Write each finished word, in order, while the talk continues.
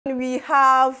we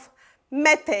have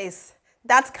methods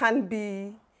that can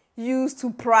be used to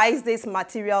price these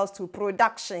materials to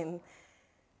production.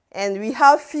 And we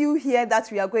have few here that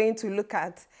we are going to look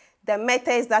at, the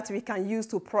methods that we can use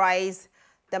to price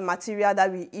the material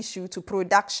that we issue to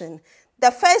production. The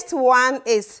first one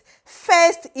is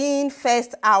first in,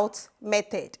 first out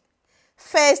method.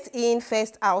 First in,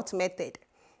 first out method.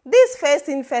 This first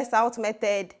in, first out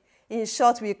method, in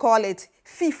short, we call it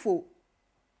FIFO.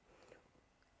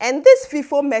 And this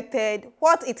FIFO method,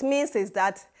 what it means is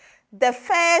that the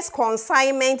first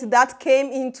consignment that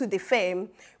came into the firm,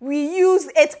 we use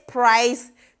its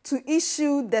price to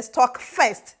issue the stock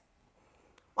first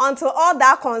until all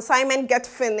that consignment gets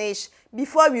finished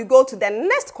before we go to the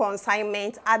next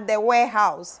consignment at the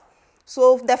warehouse.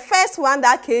 So the first one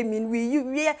that came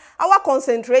in, our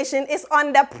concentration is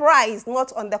on the price,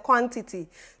 not on the quantity.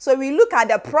 So we look at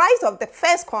the price of the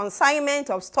first consignment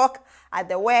of stock at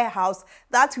the warehouse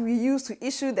that we use to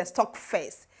issue the stock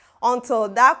first. Until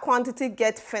that quantity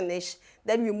gets finished,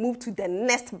 then we move to the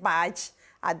next batch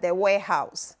at the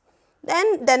warehouse.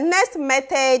 Then the next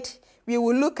method we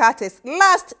will look at is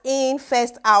last in,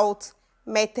 first out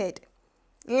method.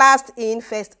 Last in,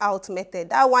 first out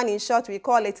method. That one, in short, we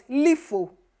call it LIFO.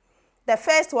 The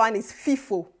first one is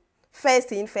FIFO,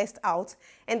 first in, first out.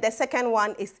 And the second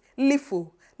one is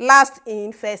LIFO, last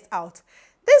in, first out.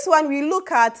 This one, we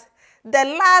look at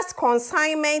the last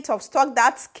consignment of stock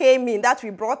that came in, that we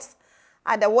brought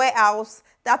at the warehouse,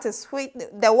 that is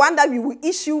the one that we will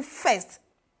issue first.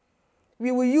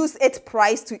 We will use its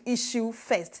price to issue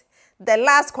first. The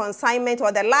last consignment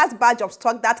or the last batch of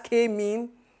stock that came in,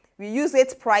 we use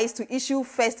its price to issue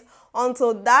first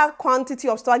until that quantity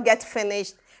of stock gets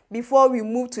finished before we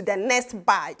move to the next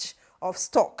batch of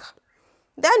stock.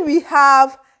 Then we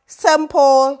have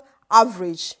sample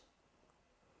average.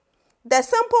 The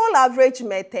sample average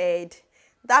method,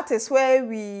 that is where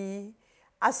we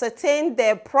ascertain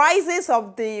the prices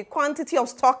of the quantity of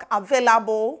stock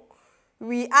available,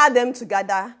 we add them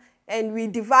together, and we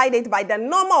divide it by the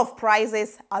number of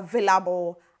prices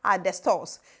available at the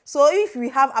stores. So if we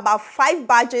have about 5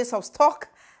 batches of stock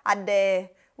at the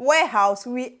warehouse,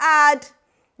 we add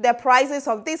the prices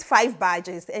of these 5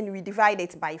 batches and we divide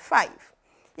it by 5.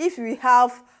 If we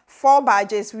have 4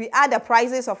 batches, we add the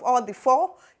prices of all the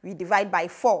 4, we divide by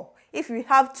 4. If we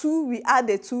have 2, we add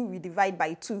the 2, we divide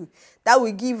by 2. That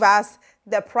will give us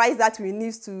the price that we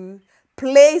need to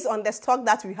place on the stock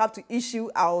that we have to issue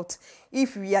out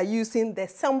if we are using the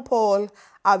sample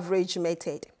average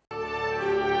method.